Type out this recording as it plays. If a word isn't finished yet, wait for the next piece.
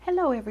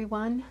Hello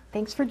everyone.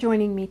 Thanks for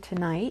joining me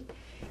tonight.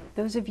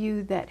 Those of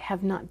you that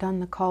have not done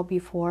the call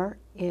before,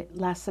 it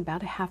lasts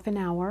about a half an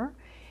hour,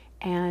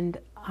 and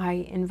I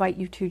invite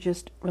you to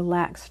just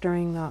relax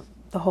during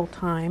the whole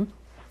time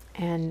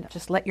and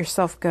just let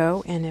yourself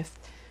go. And if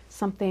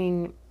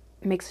something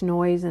makes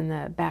noise in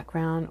the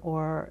background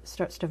or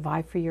starts to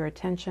vie for your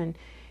attention,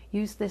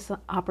 use this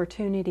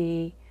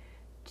opportunity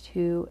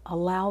to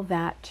allow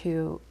that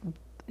to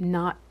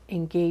not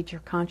engage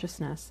your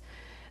consciousness.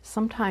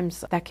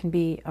 Sometimes that can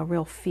be a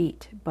real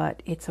feat,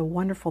 but it's a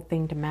wonderful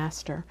thing to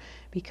master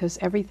because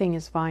everything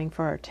is vying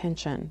for our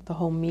attention. The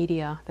whole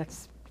media,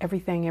 that's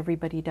everything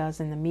everybody does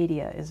in the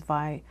media is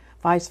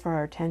vies for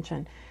our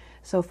attention.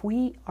 So if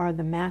we are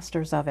the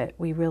masters of it,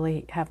 we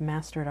really have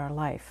mastered our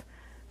life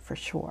for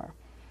sure.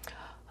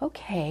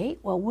 Okay,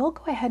 well, we'll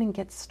go ahead and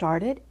get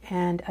started.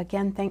 And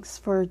again, thanks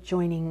for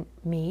joining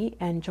me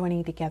and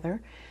joining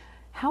together.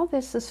 How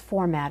this is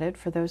formatted,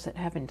 for those that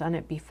haven't done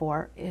it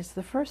before, is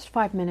the first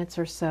 5 minutes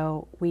or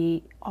so,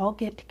 we all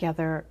get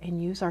together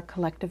and use our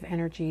collective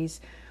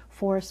energies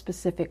for a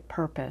specific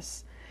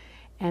purpose,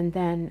 and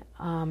then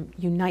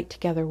unite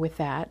together with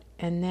that.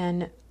 And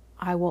then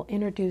I will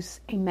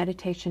introduce a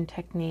meditation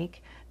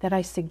technique that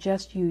I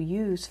suggest you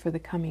use for the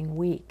coming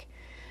week.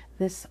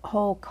 This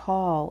whole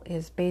call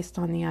is based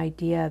on the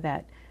idea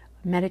that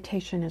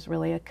meditation is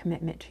really a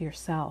commitment to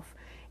yourself,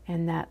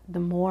 and that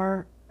the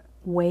more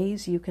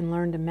ways you can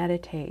learn to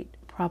meditate,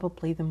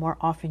 probably the more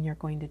often you're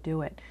going to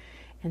do it.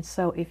 And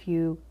so if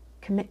you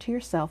commit to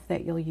yourself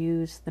that you'll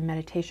use the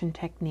meditation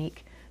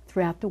technique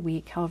throughout the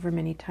week, however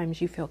many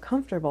times you feel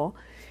comfortable,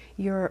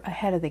 you're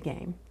ahead of the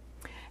game.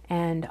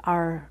 And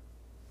our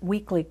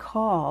weekly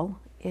call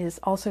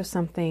is also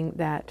something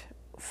that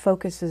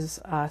focuses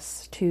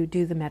us to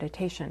do the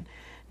meditation.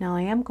 Now,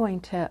 I am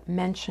going to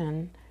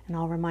mention, and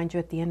I'll remind you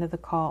at the end of the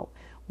call,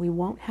 we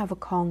won't have a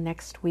call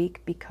next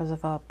week because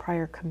of a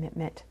prior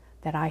commitment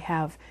that I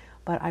have,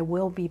 but I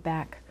will be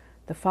back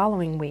the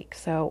following week.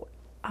 So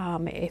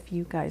if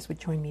you guys would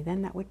join me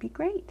then, that would be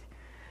great.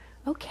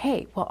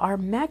 Okay, well, our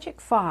magic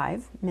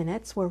 5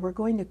 minutes where we're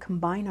going to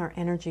combine our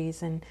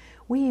energies, and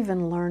we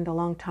even learned a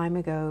long time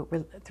ago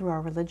through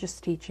our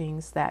religious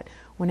teachings that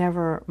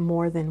whenever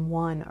more than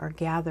one are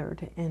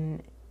gathered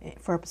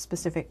for a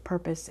specific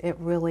purpose, it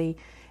really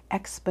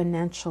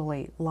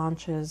exponentially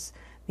launches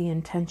the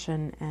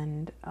intention,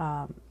 and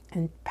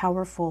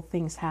powerful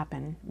things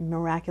happen,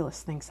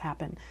 miraculous things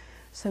happen.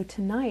 So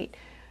tonight,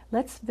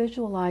 let's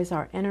visualize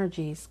our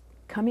energies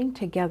coming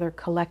together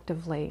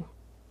collectively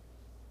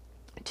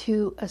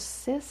to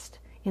assist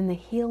in the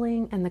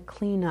healing and the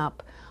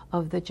cleanup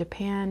of the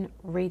Japan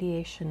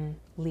radiation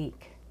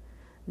leak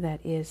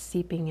that is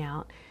seeping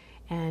out.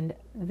 And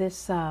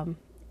this,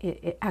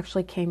 it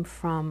actually came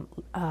from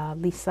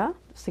Lisa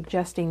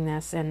suggesting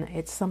this, and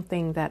it's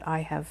something that I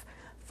have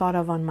thought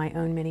of on my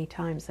own many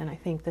times, and I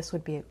think this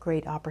would be a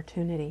great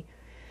opportunity.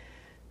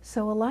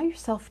 So allow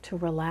yourself to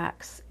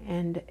relax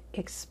and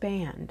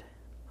expand.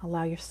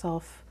 Allow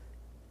yourself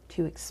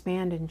to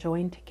expand and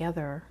join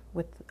together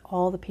with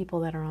all the people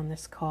that are on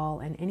this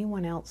call and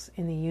anyone else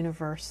in the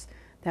universe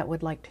that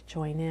would like to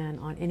join in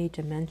on any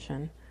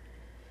dimension.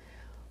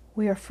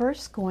 We are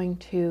first going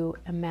to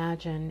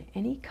imagine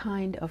any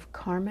kind of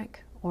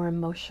karmic or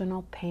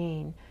emotional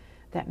pain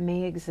that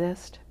may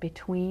exist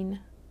between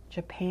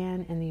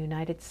Japan and the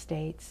United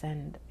States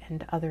and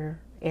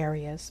other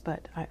areas,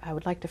 but I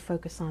would like to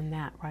focus on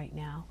that right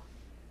now.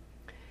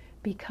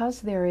 Because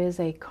there is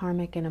a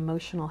karmic and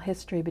emotional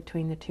history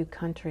between the two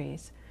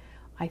countries,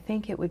 I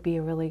think it would be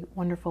a really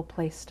wonderful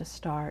place to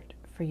start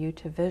for you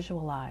to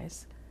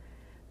visualize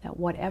that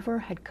whatever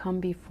had come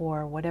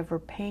before, whatever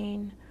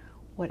pain,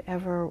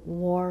 whatever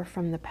war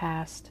from the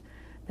past,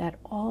 that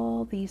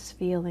all these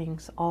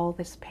feelings, all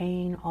this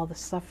pain, all the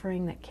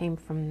suffering that came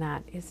from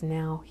that is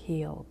now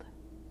healed.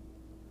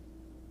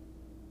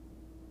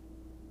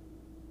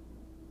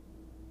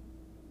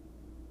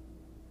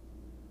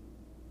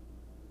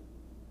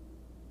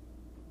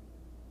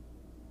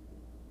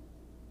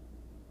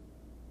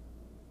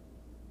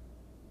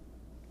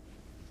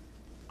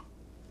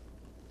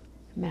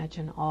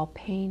 Imagine all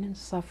pain and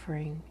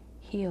suffering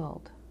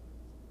healed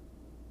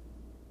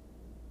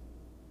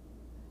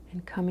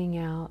and coming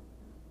out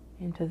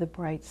into the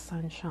bright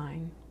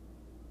sunshine.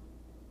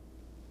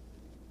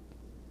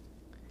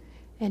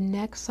 And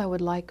next, I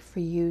would like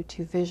for you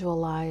to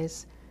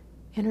visualize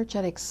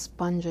energetic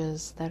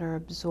sponges that are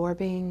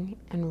absorbing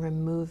and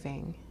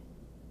removing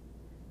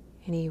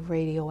any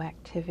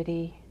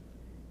radioactivity,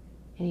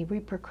 any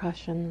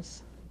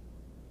repercussions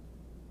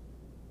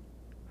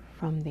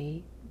from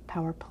the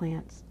power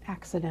plant's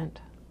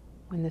accident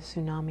when the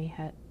tsunami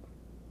hit.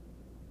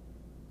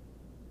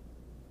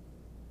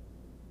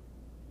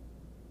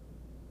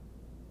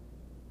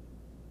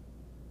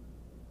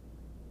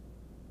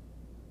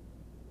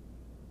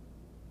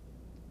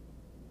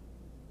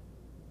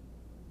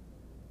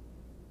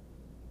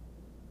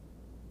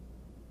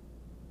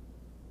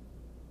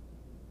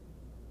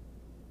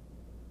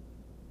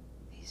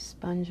 These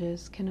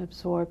sponges can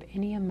absorb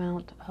any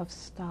amount of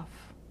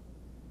stuff,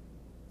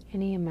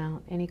 any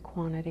amount, any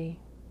quantity.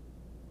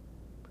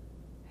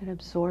 It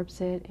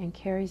absorbs it and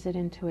carries it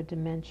into a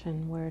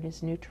dimension where it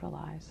is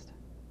neutralized.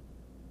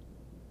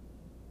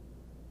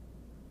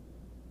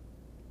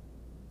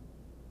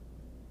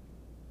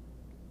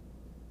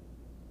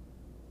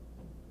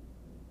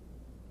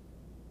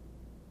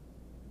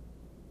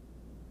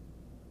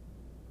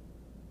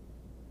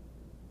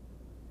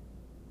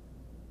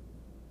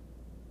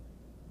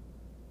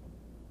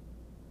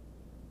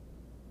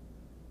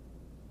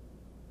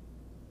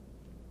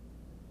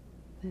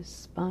 This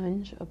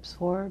sponge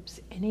absorbs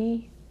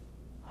any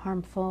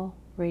harmful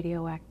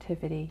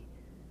radioactivity,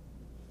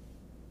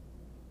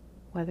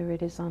 whether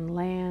it is on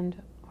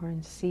land or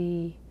in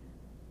sea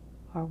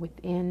or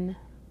within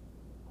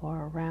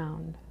or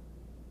around.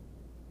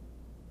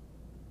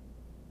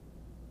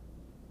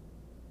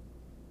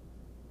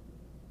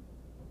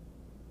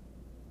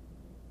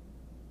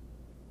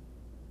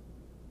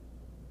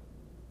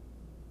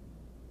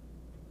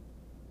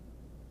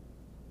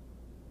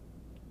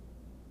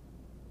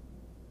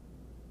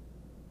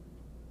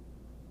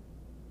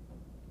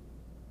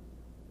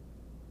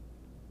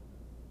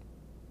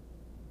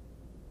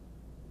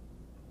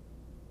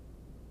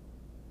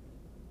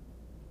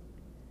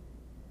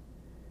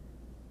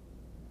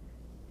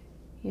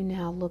 You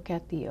now look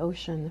at the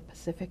ocean, the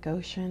Pacific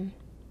Ocean,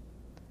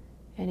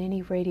 and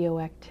any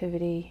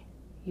radioactivity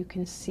you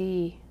can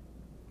see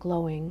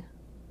glowing.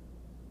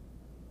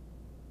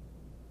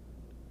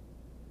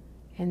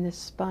 And this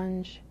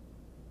sponge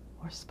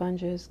or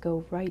sponges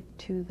go right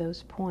to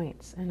those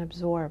points and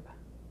absorb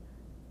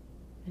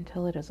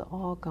until it is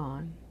all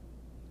gone.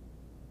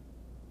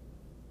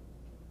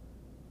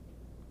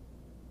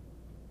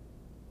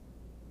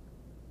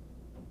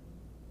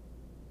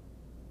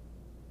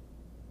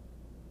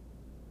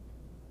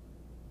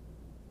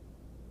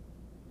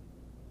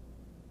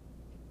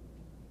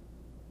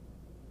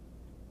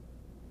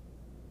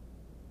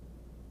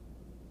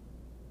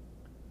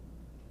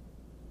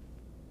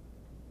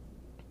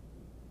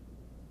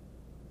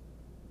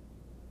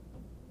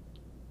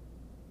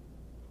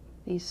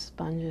 These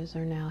sponges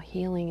are now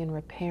healing and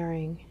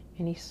repairing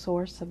any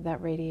source of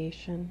that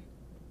radiation,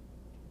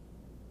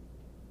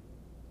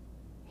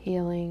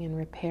 healing and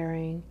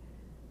repairing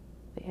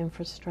the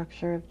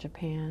infrastructure of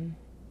Japan,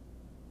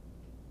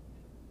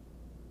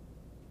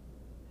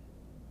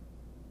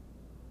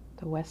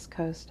 the west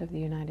coast of the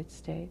United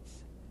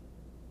States.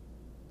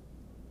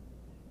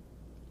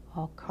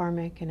 All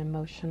karmic and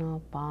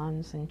emotional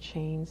bonds and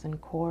chains and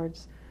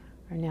cords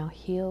are now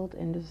healed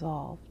and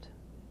dissolved.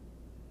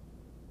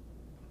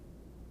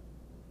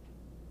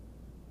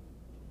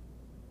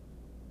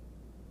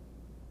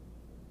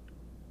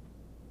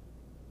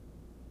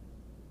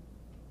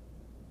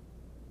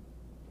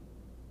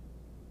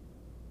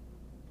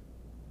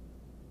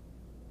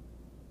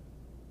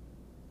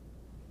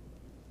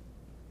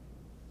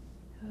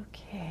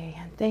 Okay,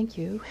 and thank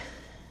you.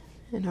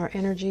 And our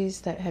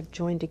energies that have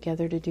joined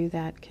together to do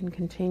that can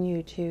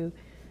continue to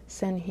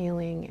send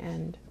healing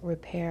and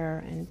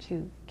repair and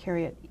to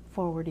carry it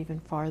forward even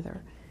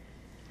farther.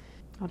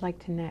 I'd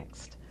like to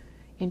next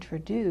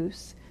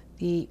introduce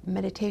the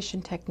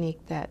meditation technique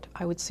that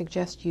I would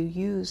suggest you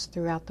use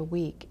throughout the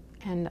week,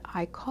 and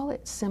I call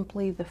it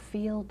simply the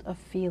field of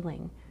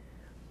feeling.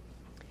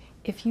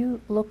 If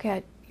you look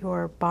at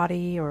your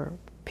body or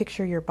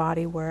picture your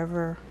body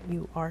wherever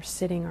you are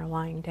sitting or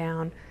lying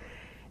down,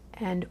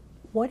 and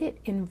what it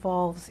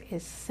involves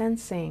is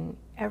sensing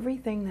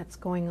everything that's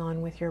going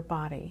on with your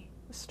body,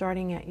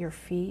 starting at your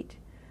feet,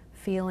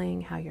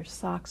 feeling how your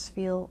socks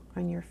feel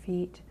on your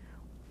feet,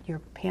 your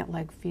pant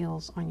leg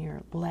feels on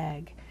your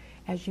leg.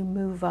 As you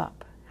move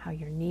up, how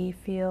your knee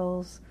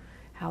feels,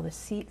 how the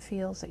seat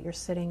feels that you're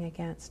sitting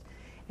against,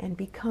 and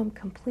become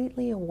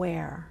completely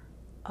aware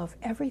of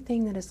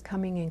everything that is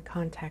coming in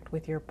contact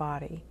with your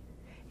body.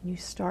 And you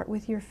start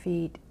with your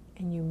feet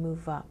and you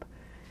move up.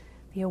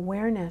 The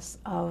awareness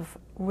of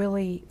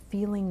really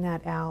feeling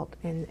that out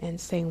and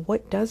saying,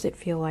 what does it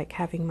feel like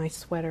having my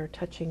sweater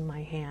touching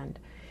my hand?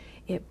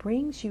 It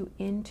brings you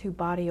into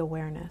body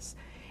awareness.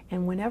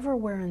 And whenever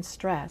we're in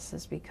stress,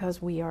 is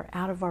because we are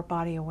out of our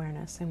body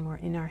awareness and we're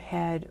in our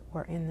head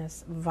or in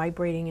this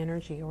vibrating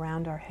energy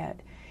around our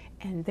head.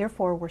 And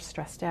therefore we're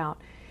stressed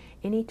out.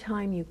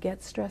 Anytime you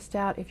get stressed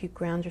out, if you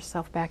ground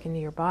yourself back into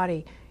your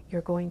body,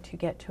 you're going to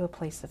get to a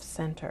place of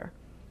center.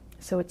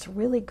 So it's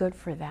really good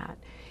for that.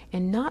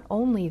 And not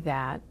only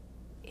that,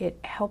 it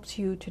helps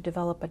you to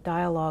develop a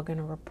dialogue and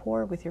a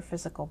rapport with your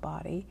physical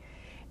body.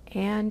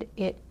 And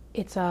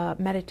it's a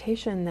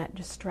meditation that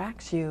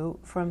distracts you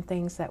from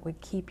things that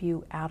would keep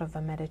you out of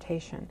a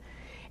meditation.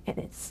 And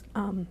it's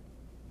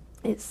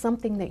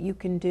something that you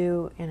can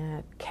do in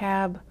a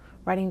cab,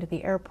 riding to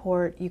the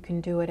airport. You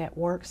can do it at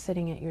work,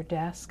 sitting at your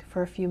desk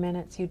for a few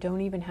minutes. You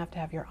don't even have to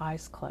have your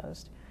eyes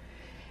closed.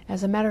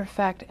 As a matter of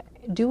fact,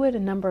 do it a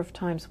number of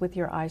times with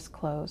your eyes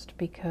closed,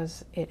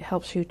 because it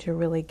helps you to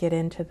really get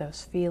into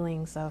those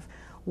feelings of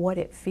what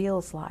it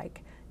feels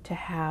like to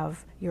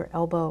have your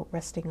elbow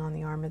resting on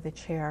the arm of the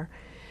chair.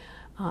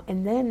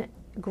 And then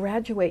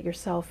graduate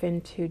yourself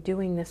into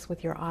doing this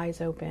with your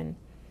eyes open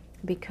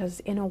because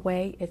in a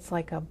way it's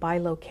like a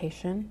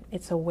bilocation.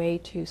 It's a way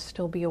to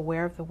still be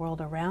aware of the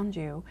world around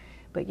you,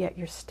 but yet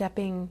you're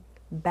stepping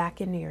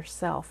back into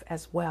yourself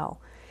as well.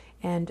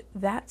 And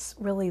that's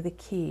really the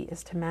key,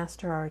 is to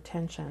master our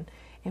attention.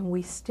 And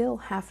we still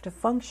have to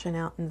function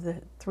out in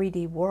the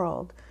 3D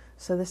world.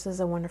 So this is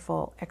a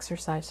wonderful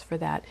exercise for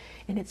that.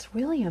 And it's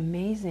really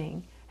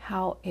amazing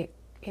how it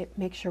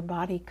makes your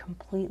body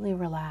completely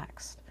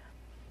relaxed.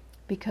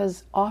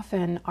 Because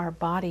often our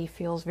body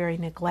feels very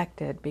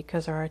neglected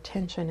because our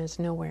attention is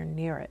nowhere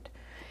near it.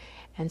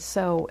 And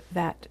so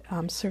that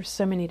serves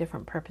so many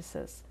different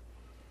purposes.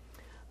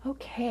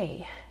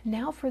 Okay,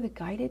 now for the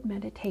guided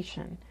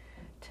meditation.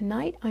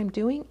 Tonight I'm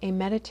doing a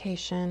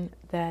meditation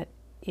that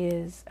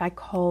I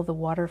call the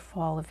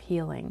Waterfall of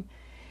Healing.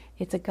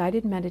 It's a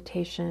guided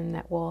meditation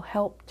that will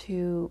help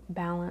to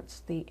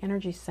balance the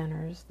energy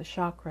centers, the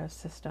chakra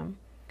system,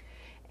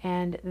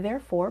 and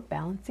therefore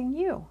balancing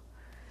you.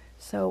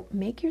 So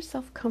make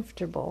yourself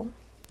comfortable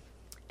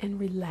and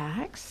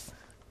relax.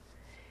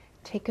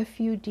 Take a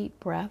few deep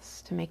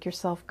breaths to make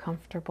yourself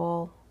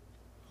comfortable.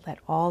 Let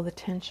all the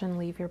tension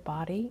leave your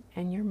body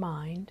and your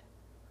mind.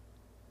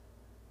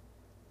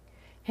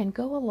 And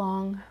go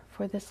along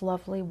for this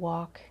lovely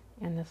walk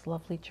and this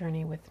lovely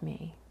journey with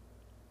me.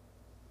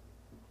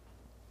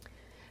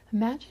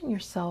 Imagine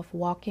yourself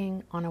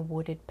walking on a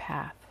wooded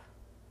path.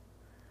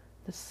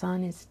 The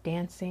sun is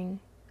dancing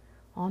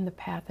on the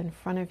path in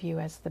front of you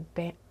as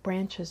the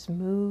branches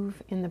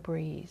move in the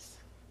breeze.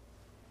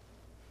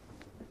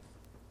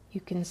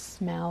 You can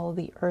smell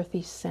the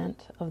earthy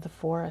scent of the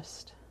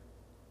forest.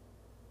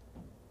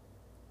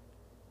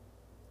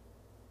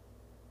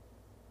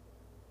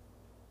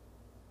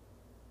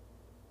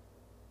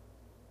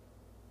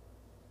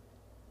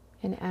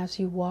 And as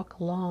you walk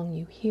along,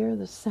 you hear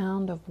the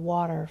sound of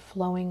water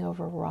flowing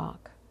over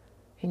rock,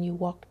 and you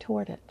walk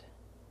toward it.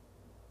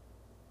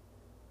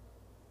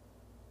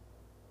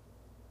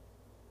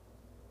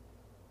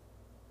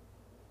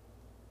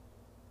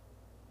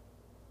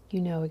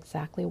 You know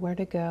exactly where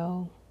to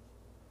go.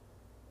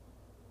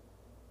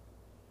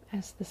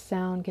 As the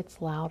sound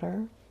gets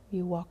louder,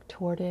 you walk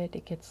toward it,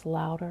 it gets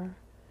louder,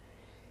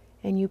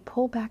 and you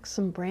pull back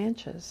some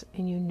branches,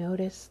 and you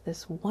notice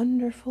this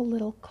wonderful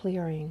little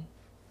clearing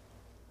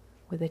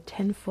with a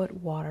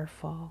 10-foot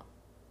waterfall.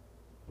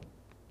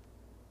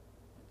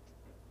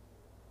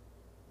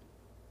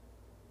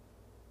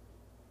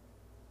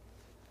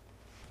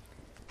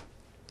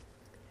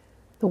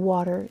 The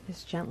water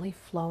is gently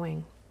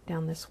flowing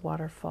down this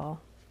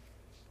waterfall.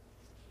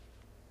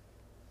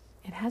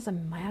 It has a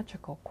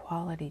magical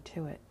quality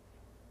to it.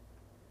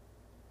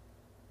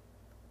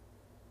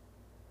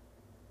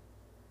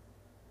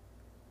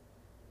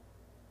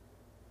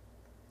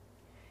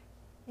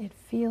 It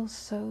feels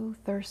so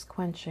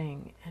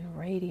thirst-quenching and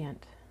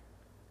radiant.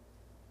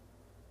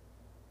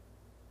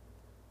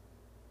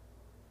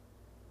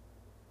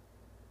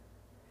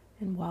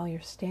 And while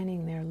you're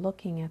standing there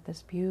looking at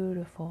this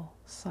beautiful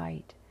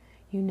sight,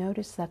 you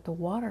notice that the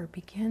water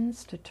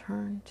begins to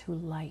turn to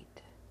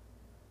light.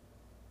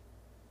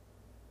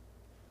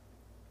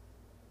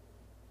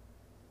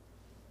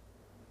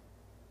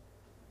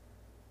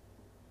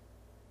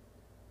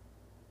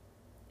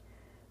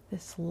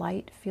 This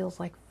light feels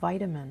like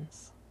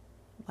vitamins,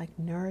 like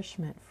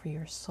nourishment for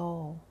your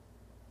soul.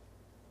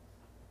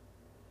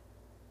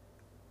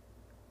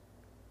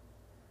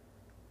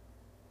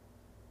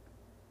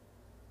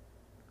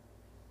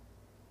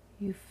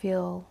 You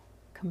feel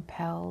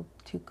compelled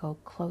to go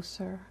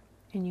closer,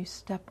 and you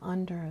step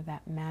under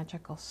that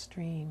magical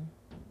stream.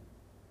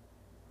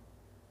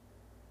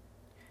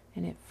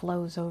 And it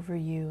flows over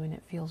you, and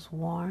it feels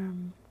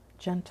warm,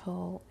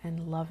 gentle,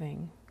 and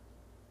loving.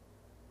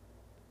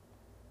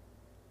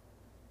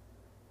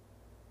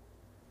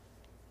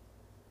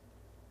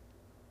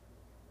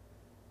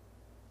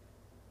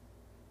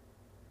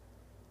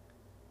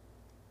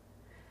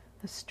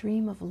 The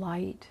stream of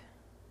light,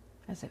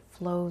 as it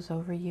flows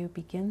over you,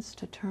 begins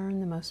to turn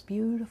the most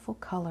beautiful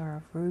color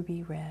of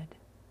ruby red.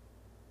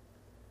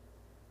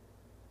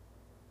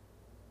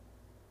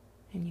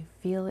 And you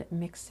feel it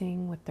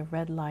mixing with the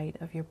red light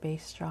of your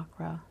base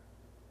chakra.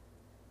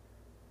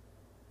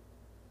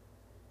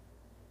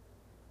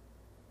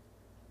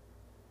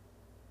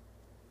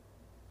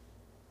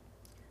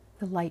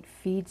 The light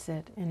feeds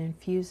it and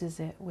infuses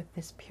it with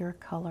this pure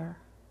color,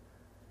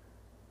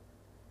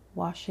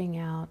 washing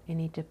out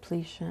any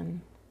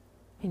depletion,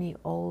 any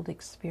old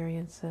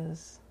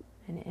experiences,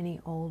 and any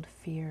old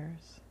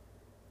fears.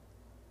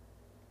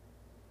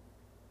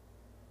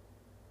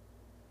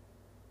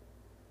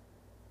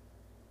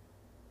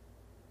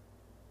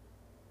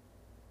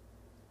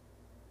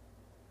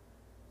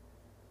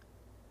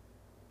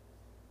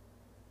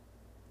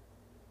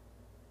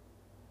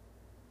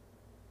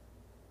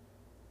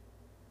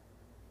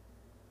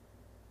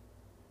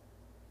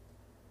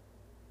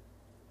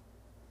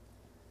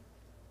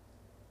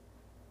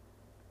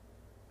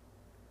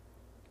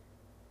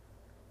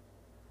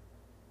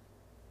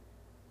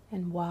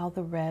 And while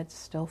the red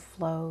still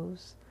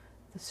flows,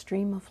 The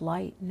stream of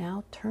light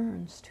now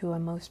turns to a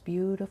most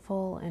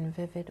beautiful and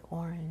vivid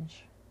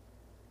orange.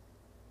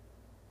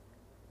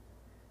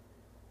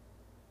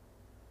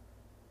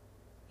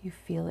 You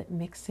feel it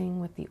mixing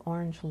with the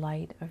orange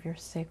light of your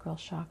sacral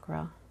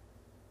chakra.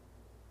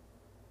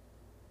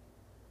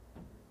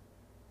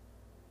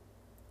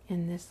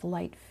 And this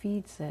light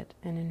feeds it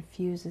and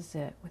infuses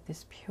it with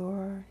this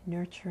pure,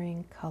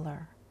 nurturing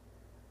color.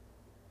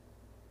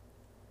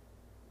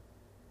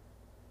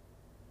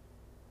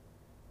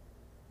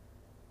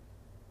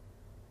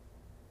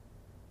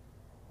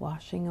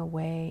 Washing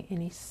away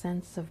any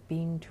sense of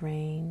being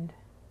drained,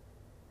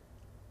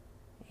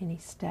 any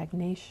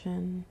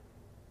stagnation,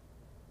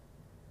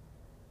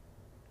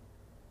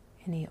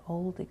 any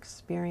old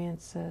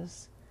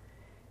experiences,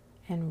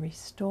 and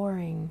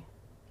restoring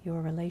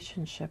your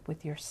relationship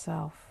with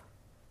yourself.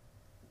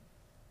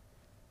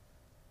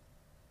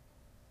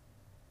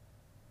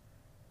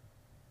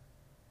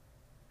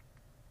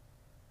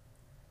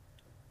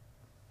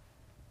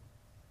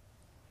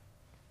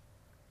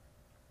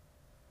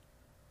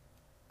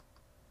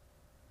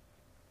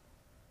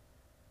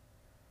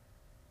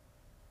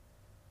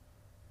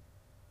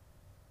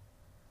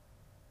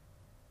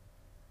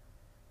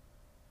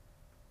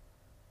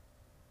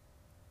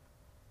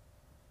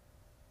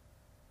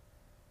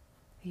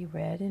 The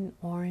red and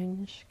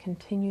orange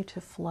continue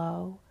to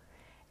flow,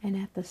 and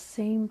at the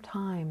same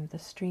time, the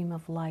stream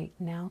of light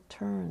now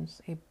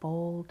turns a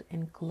bold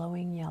and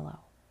glowing yellow.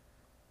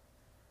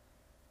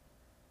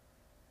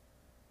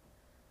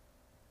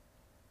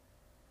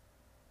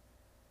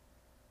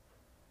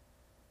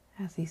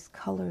 As these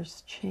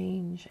colors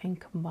change and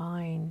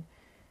combine,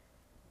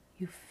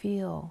 you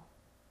feel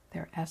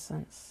their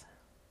essence.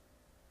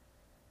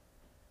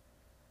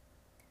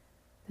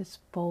 This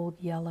bold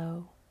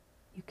yellow,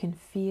 you can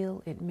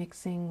feel it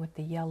mixing with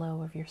the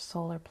yellow of your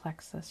solar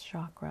plexus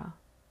chakra,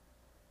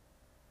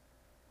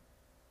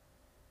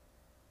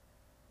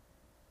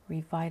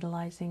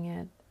 revitalizing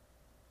it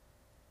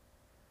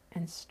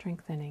and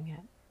strengthening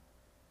it.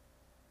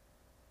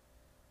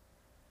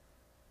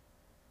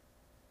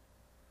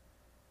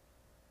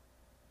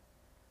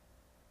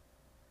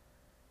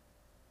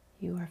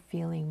 You are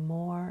feeling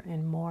more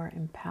and more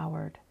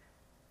empowered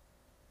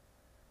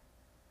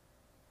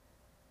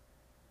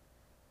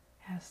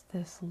as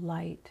this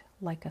light,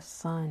 like a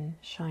sun,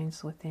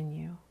 shines within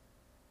you.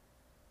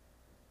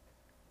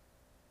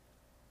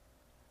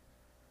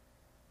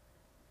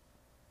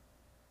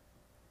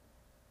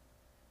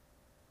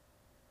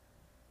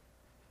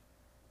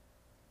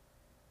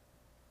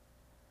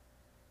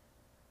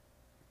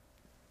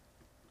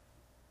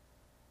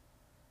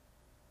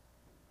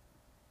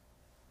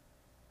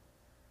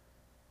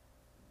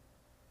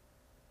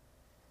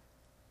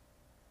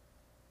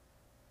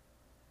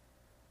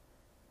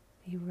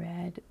 The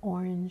red,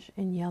 orange,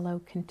 and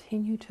yellow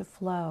continue to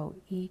flow,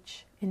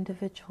 each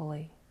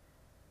individually,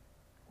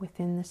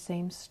 within the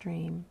same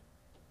stream.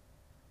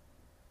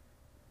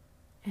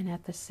 And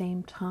at the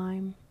same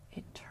time,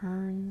 it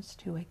turns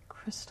to a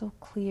crystal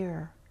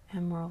clear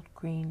emerald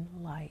green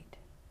light.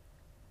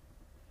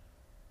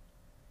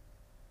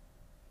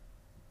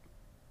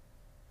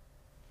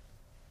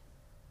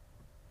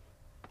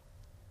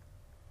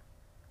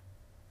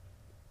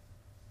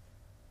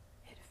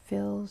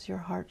 Fills your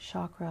heart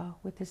chakra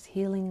with this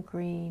healing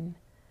green,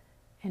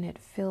 and it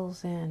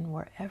fills in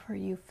wherever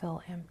you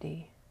feel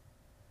empty.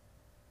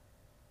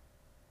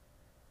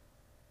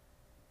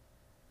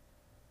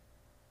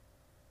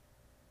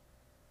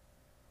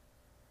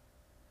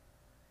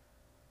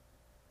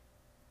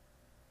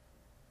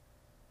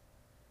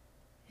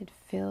 It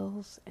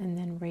fills and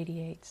then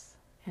radiates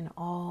in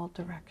all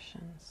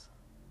directions.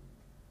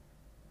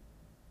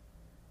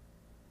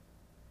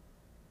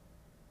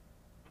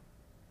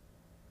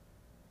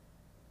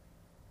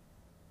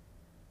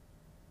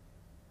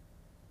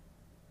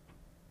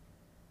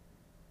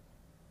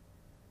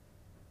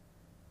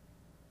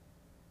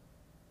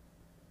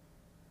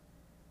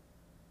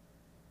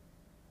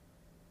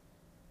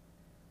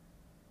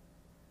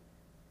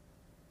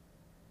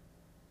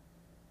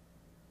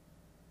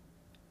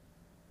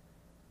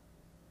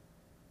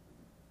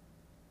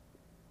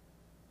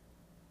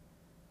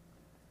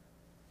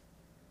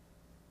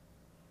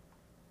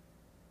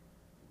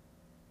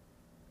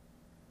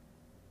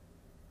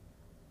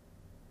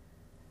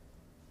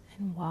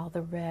 And while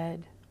the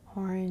red,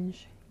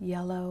 orange,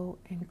 yellow,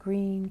 and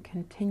green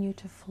continue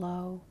to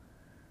flow,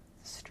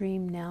 the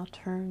stream now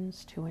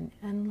turns to an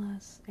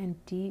endless and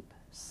deep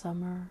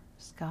summer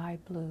sky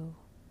blue.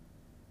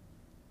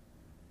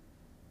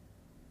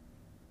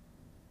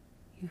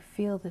 You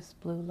feel this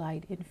blue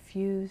light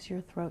infuse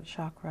your throat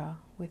chakra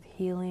with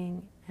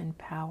healing and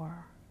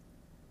power.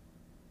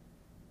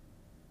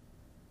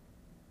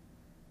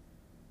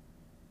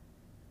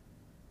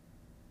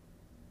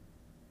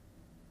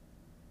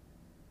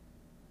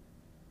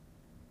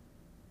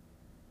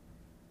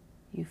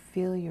 You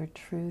feel your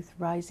truth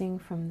rising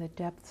from the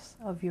depths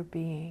of your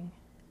being.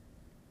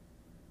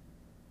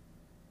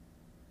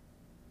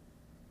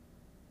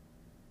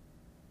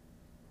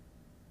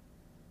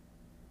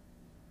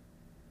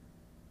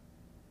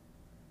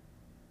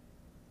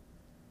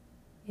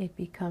 it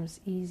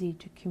becomes easy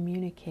to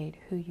communicate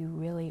who you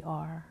really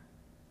are.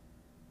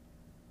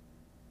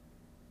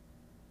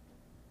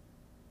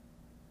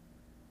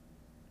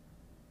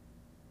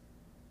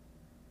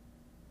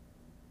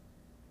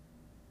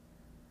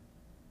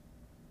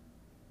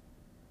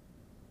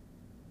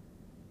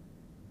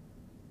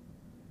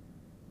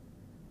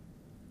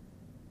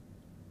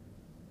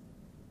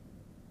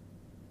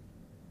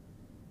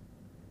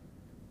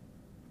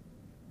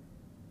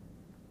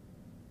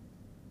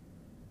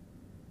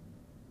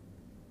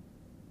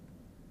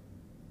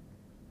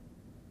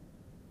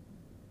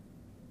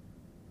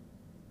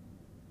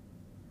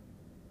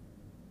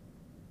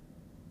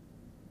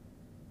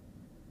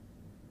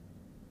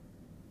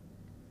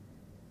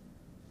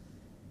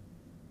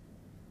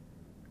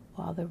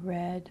 While the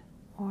red,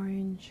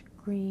 orange,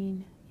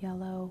 green,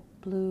 yellow,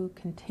 blue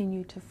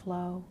continue to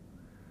flow,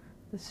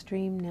 the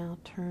stream now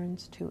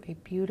turns to a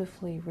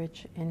beautifully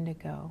rich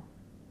indigo.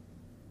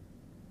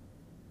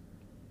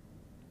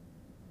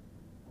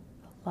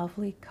 The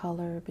lovely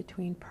color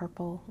between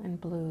purple and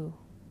blue.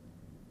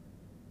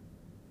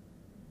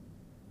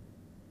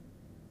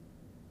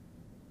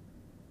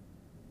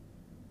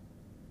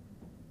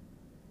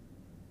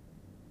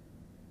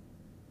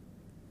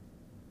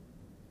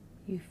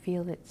 You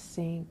feel it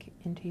sink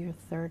into your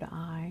third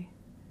eye,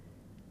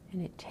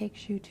 and it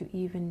takes you to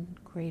even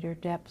greater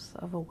depths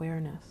of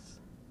awareness.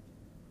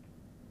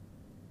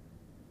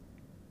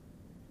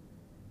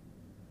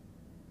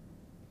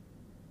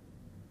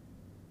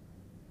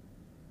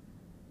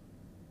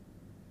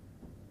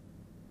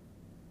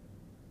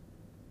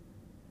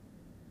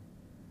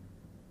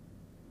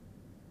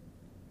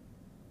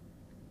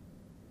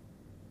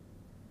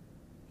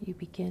 You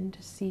begin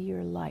to see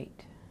your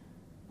light.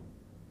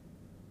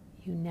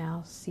 You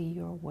now see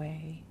your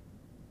way.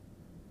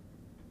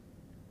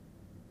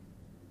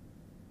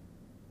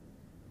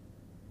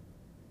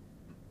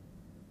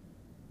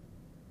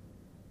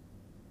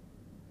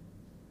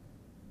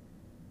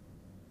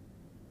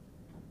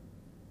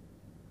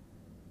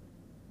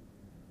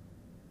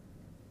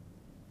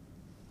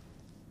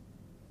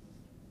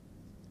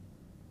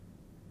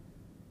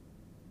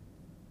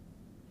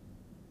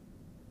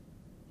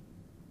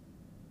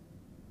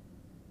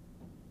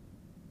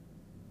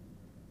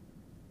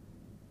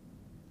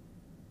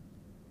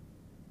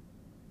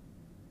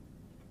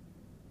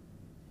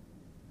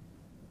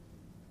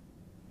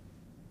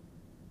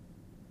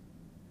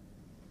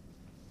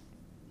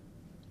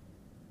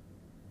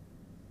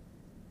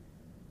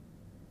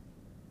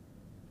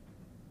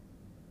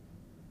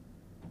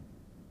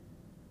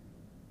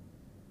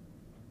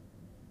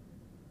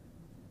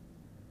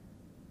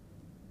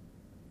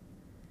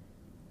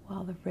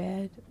 While the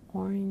red,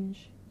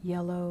 orange,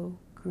 yellow,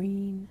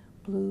 green,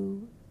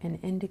 blue, and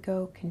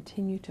indigo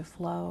continue to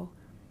flow,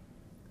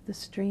 the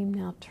stream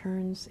now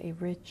turns a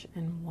rich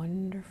and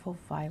wonderful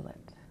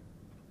violet.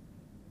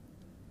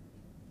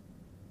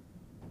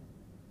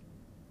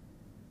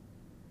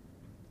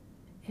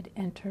 It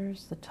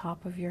enters the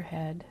top of your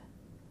head,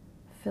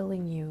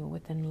 filling you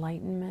with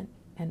enlightenment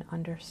and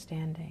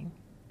understanding.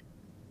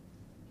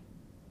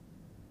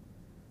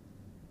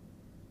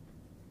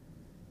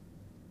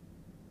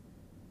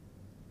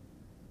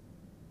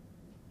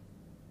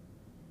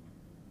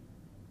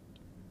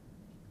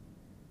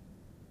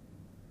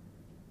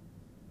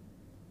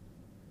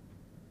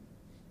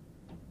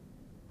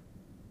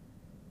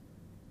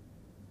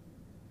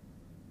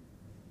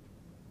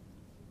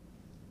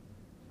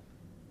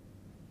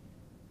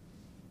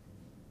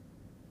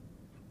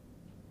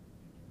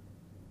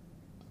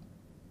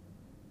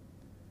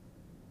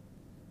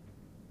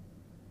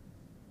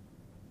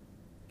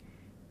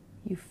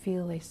 You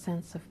feel a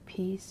sense of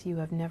peace you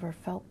have never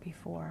felt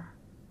before.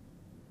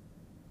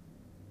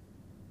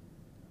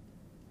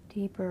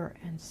 Deeper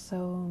and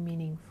so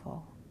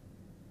meaningful.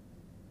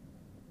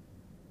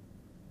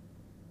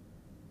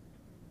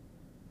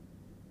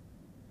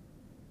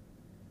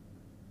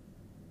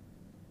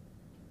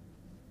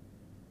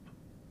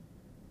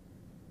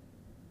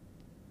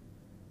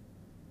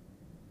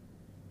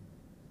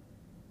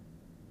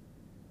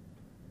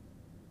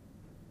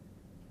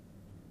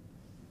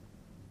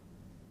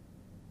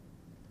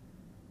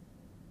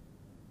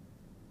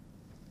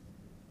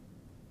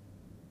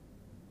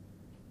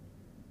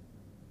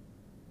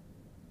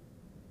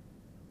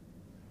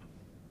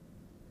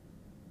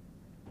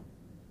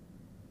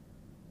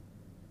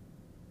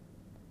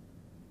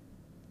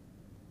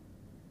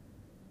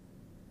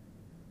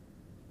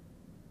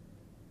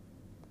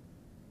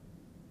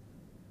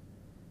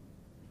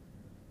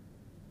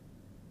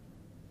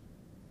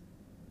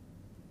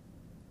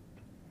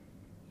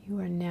 You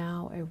are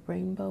now a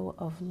rainbow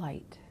of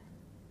light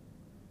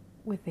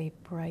with a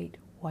bright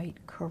white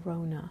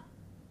corona.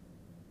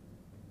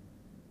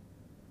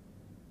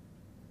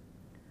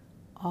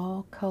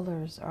 All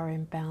colors are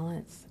in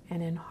balance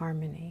and in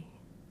harmony.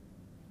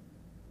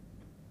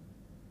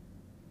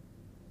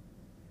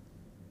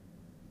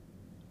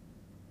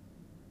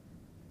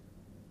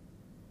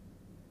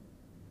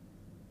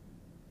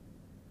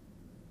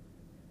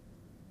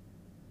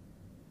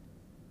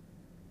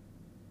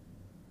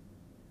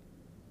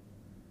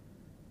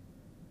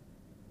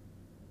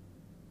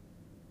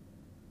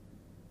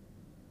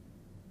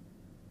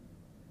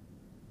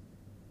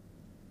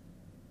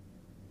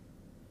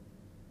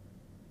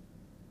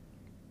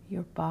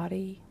 Your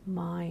body,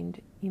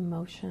 mind,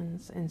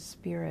 emotions, and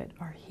spirit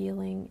are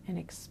healing and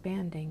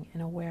expanding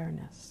in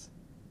awareness.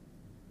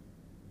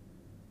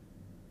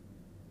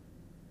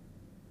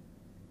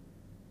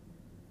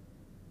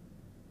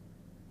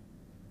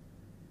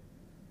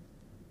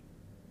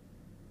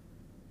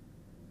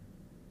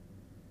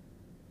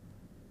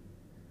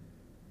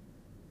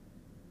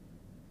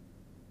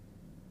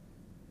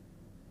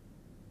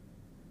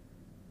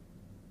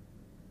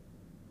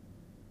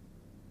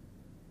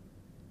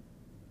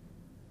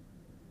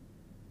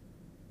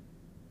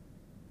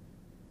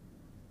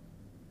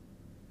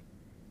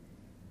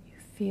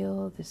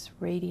 Feel this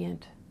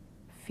radiant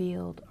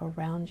field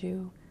around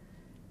you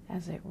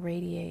as it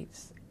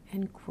radiates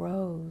and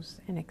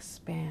grows and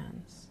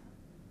expands,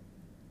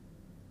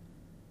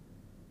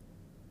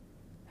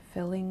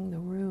 filling the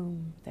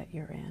room that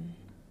you're in.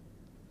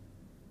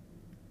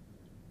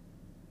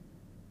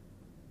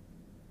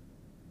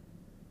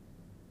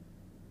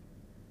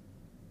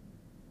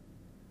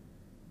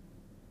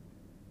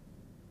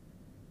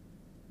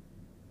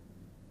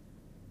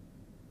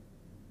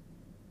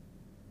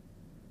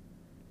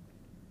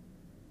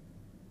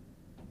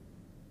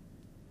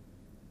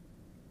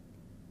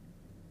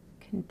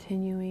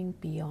 Continuing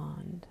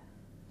beyond.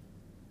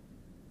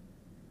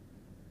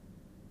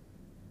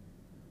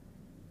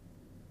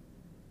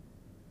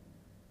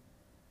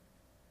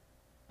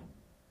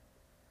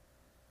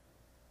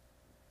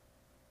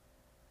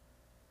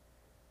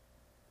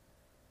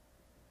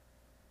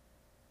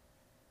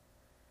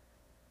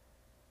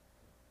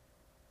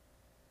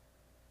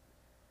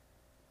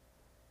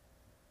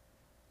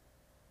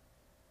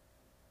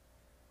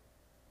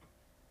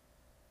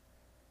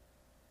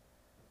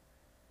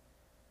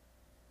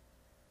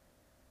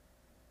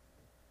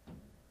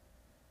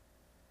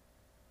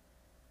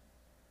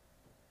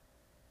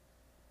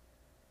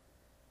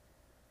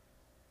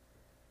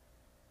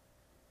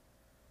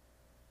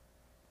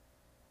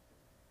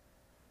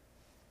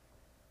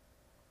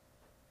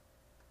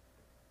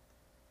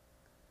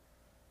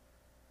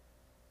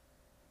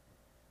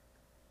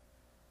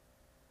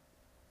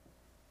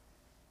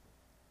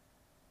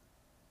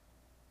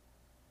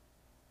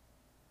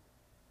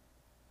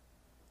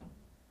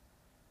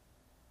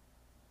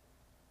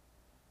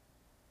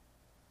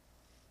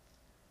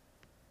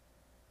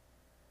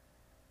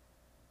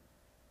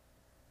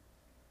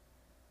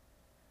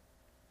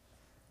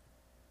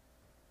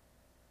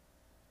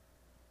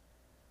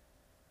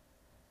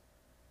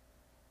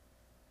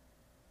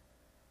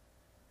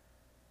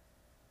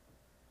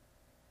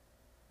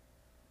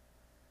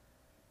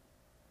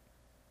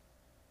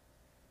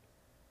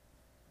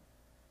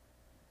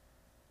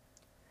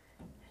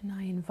 And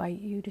I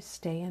invite you to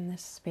stay in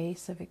this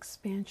space of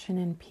expansion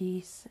and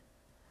peace.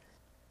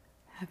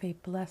 Have a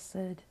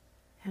blessed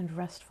and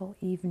restful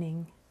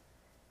evening.